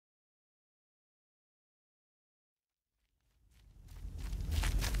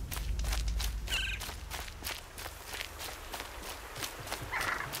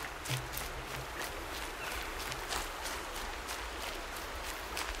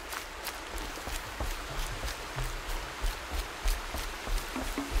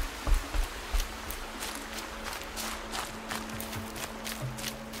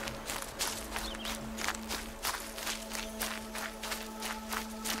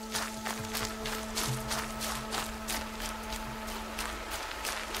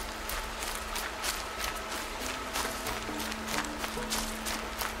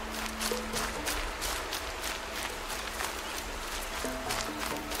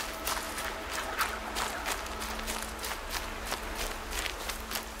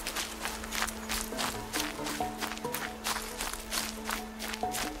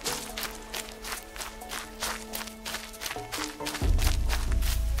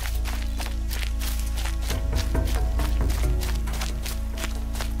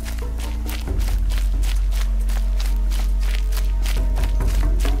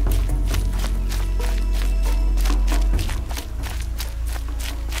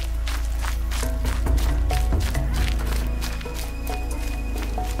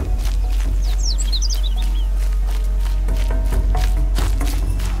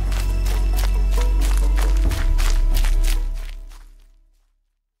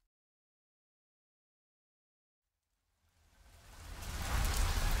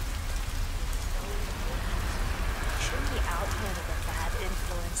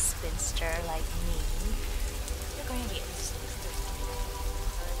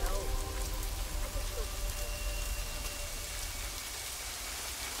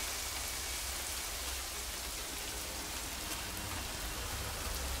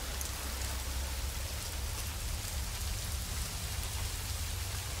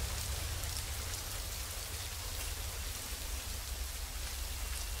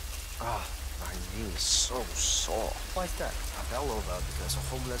knee is so sore. Why's that? I fell over because a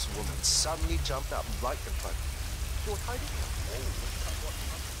homeless woman suddenly jumped up right in front of me. She was hiding in a hole. Look at what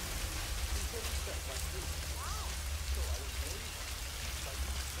happened. She really stepped like this. Wow. So I was worried. But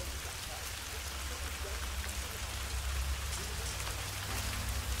you told me that time.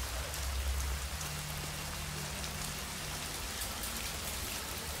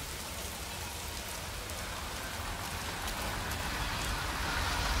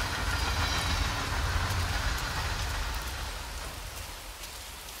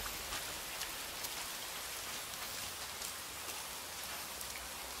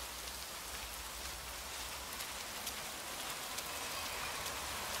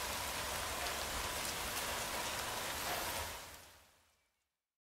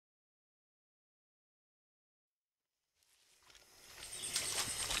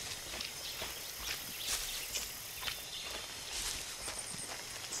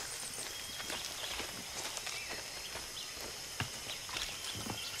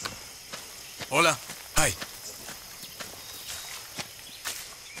 Hola. Hi.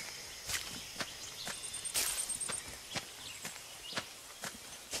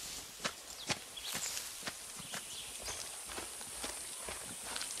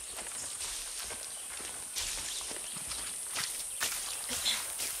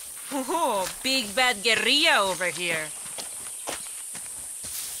 Oh, big bad guerrilla over here.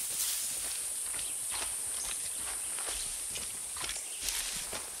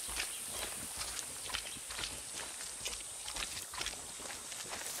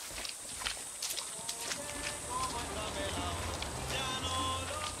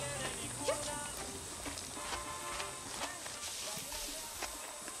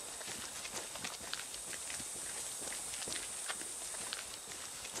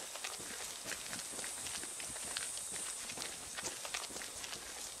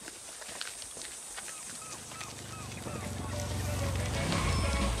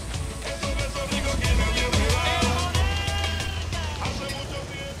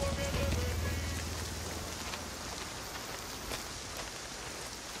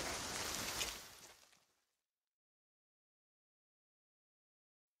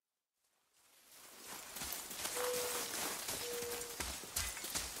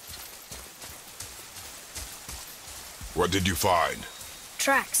 What did you find?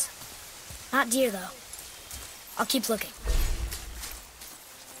 Tracks. Not deer, though. I'll keep looking.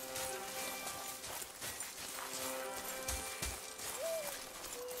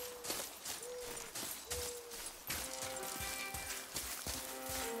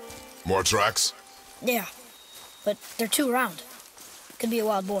 More tracks? Yeah, but they're too round. Could be a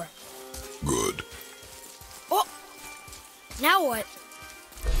wild boar. Good. Oh! Now what?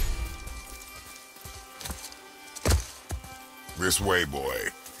 This way, boy.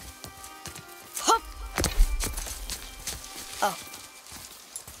 Hup! Oh.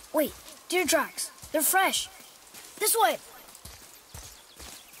 Wait, deer tracks. They're fresh. This way!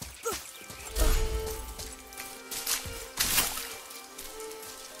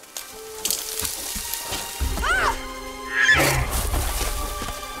 Ah!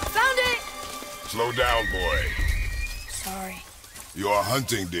 Found it! Slow down, boy. Sorry. You're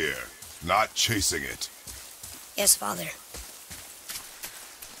hunting deer, not chasing it. Yes, Father.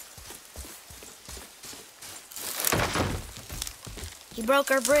 He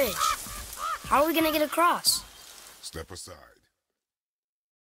broke our bridge. How are we gonna get across? Step aside.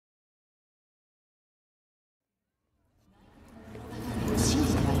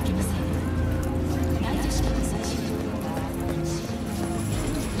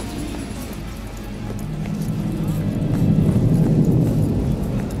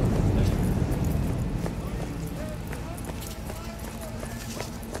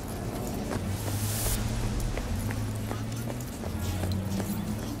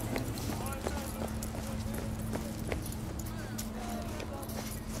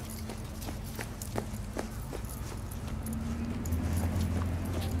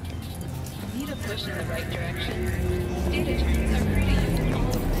 Push in the right direction. Data turns are free to use all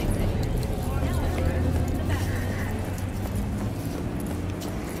of the however, the battery.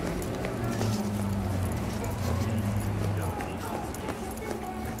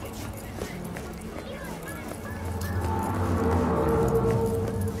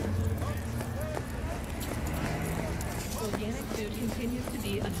 Organic food continues to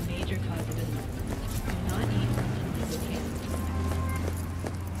be a major cause of illness. Do not eat until you can.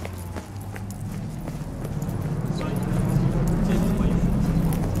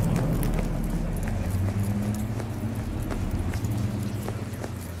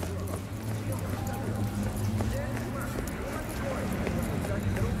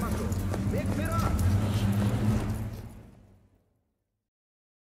 Pick it up!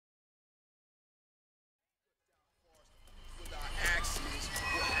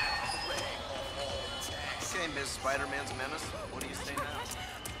 is Spider-Man's menace? What do you say now?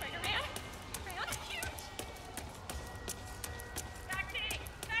 Spider-Man? Man, cute! Taxi!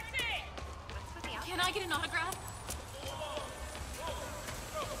 Taxi! Can I get an autograph?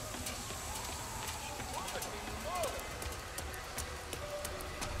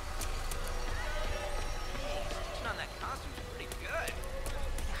 On that costume's pretty good.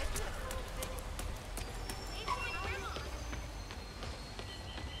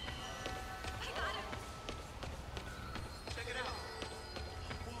 Check it out.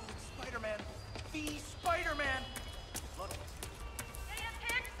 Whoa, it's Spider-Man! The Spider-Man! Love it. Hey, a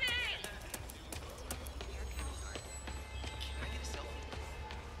taxi! Can I get a selfie?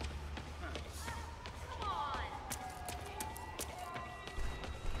 Come on!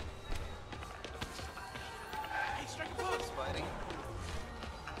 Hey, strike a pose! Spidey.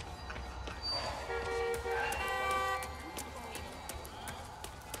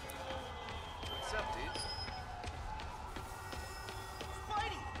 What's up, dude?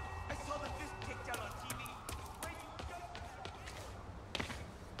 Spidey! I saw the fist kicked out on TV.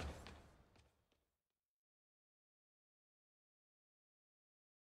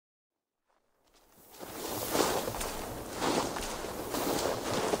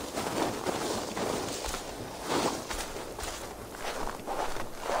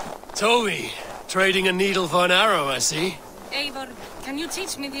 Toby, trading a needle for an arrow, I see. Eivor, can you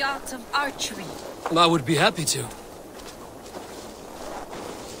teach me the art of archery? I would be happy to.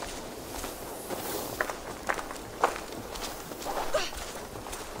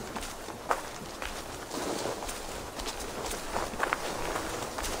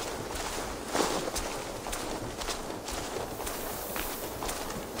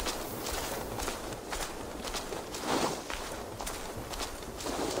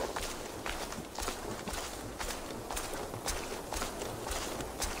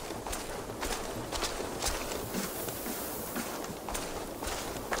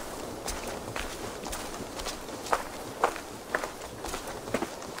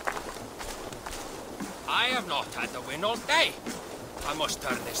 I have not had the win all day. I must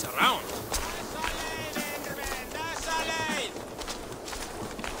turn this around.